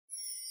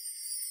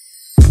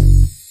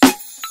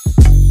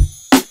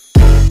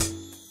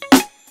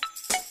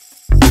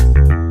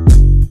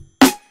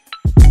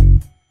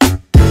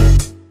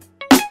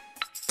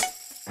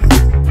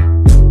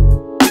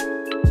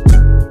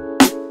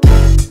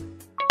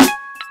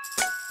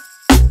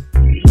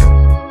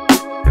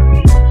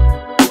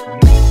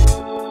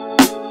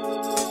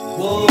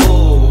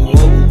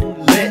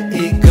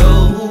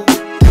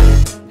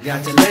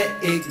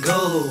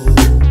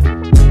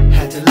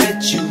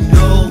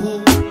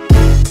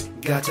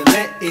got to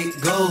let it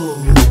go.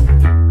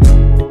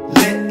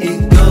 Let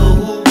it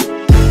go,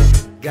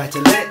 got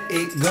to let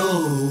it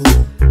go.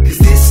 Cause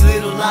this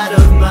little light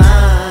of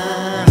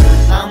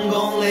mine, I'm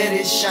gon' let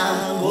it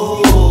shine.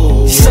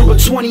 Whoa. December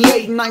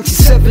 28,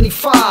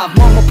 1975.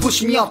 Mama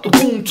pushed me out the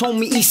womb, told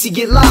me EC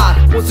get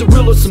live. Was it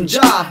real or some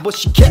jive? But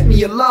she kept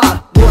me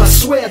alive. Lord, I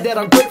swear that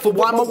I'm grateful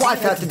why my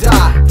wife had to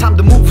die. Time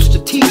to move with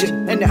strategic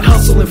and that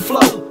hustle and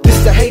flow.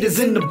 This the haters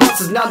in the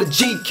buses, now the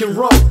G can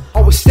roll.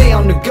 Always stay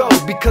on the go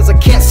because I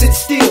can't sit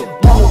still.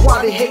 Mama,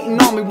 why they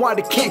hating on me? Why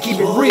they can't keep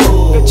it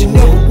real? Bet you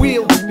never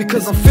will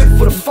because I'm fit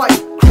for the fight.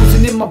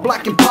 Cruising in my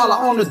black Impala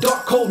on a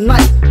dark cold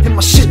night. And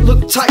my shit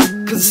look tight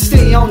cause it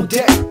stay on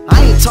deck.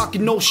 I ain't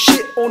talking no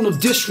shit or no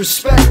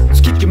disrespect.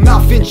 Just keep your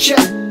mouth in check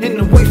and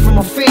away from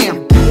my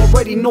fam. You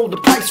already know the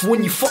price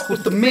when you fuck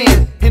with the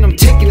man. And I'm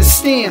taking a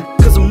stand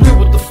cause I'm real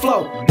with the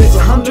flow. There's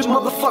 100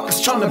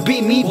 motherfuckers trying to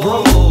beat me,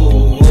 bro.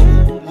 Whoa.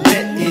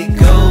 Let it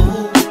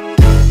go,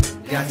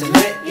 got to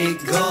let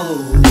it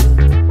go.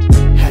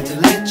 Had to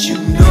let you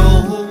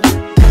know,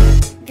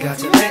 got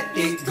to let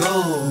it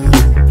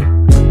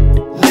go.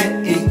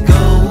 Let it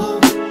go,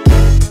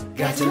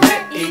 got to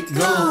let it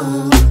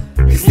go.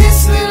 Cause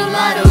this little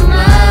light of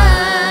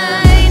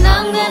mine,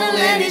 I'm gonna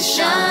let it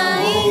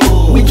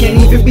shine. We can't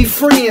even be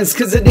friends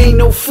cause it ain't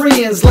no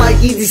friends. Like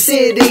Easy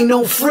said, ain't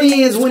no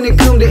friends when it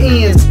come to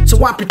ends.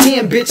 So I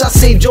pretend, bitch, I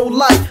saved your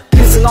life.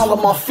 Pissing all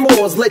of my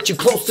floors, let you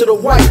close to the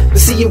white. To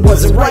see it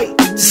wasn't right,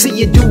 to see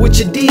you do what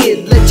you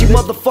did. Let you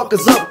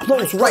motherfuckers up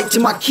close, right to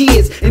my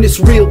kids. And it's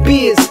real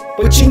biz,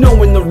 but you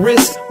knowin' the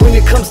risk. When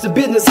it comes to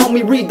business,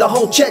 homie, read the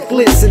whole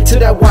checklist. And to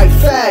that white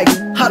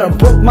fag, I done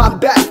broke my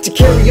back to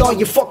carry all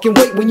your fucking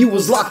weight when you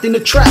was locked in the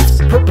traps.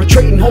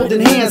 Perpetrating,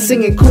 holding hands,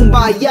 singing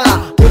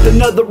Kumbaya with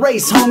another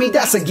race, homie,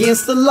 that's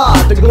against the law.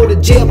 To go to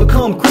jail,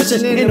 become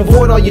Christian, and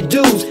avoid all your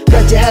dues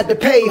that you had to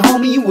pay,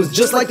 homie, you was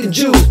just like the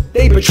Jews.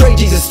 They betrayed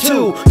Jesus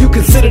too, you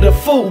considered a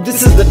fool.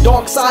 This is the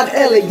dark side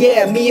Ellie,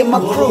 yeah, me and my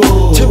crew.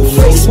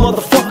 Two-faced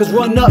motherfuckers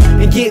run up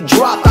and get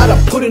dropped. I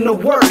done put in the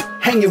work,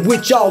 hanging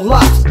with y'all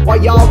lots,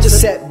 while y'all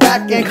just sat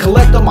back and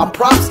collect on my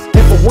props.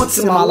 And for once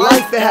in my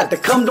life, it had to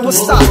come to a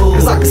stop,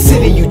 cause I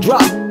consider you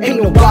drop.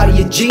 Ain't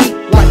nobody a G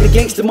like the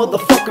gangster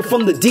motherfucker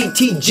from the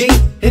DTG.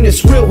 And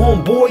it's real,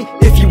 homeboy,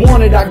 if you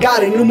want it, I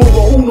got it.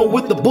 Numero uno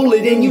with the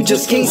bullet and you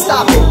just can't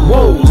stop it.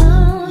 Whoa.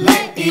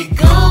 Let it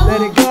go,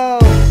 Let it go,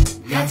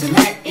 got to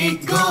let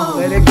it go.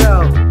 let it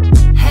go,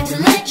 Had to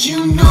let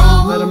you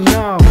know, let them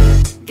know.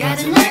 got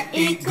to let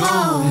it go.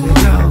 Let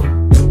it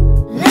go,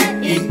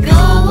 Let it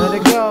go, let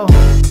it go.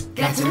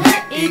 got to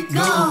let it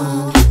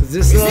go. Cause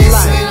this little This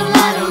light, little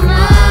light of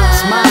mine,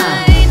 it's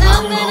mine.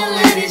 I'm gonna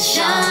let it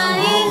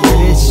shine.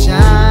 Let it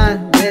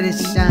shine, let it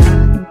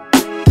shine.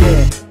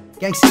 Yeah,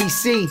 Gangster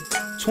EC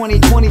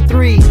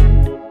 2023.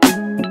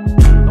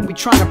 Don't be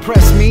trying to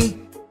press me.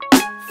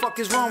 Fuck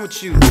is wrong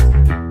with you?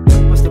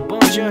 Must have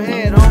bumped your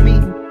head,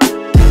 homie.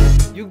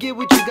 You get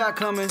what you got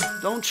coming,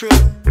 don't trip.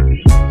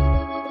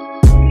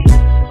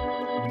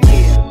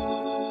 Yeah.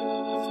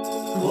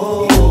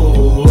 Whoa.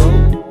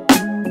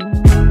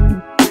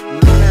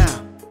 Look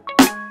now,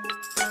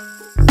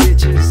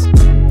 bitches,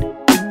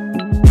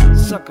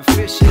 sucker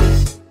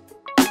fishes.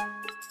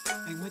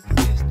 Ain't with the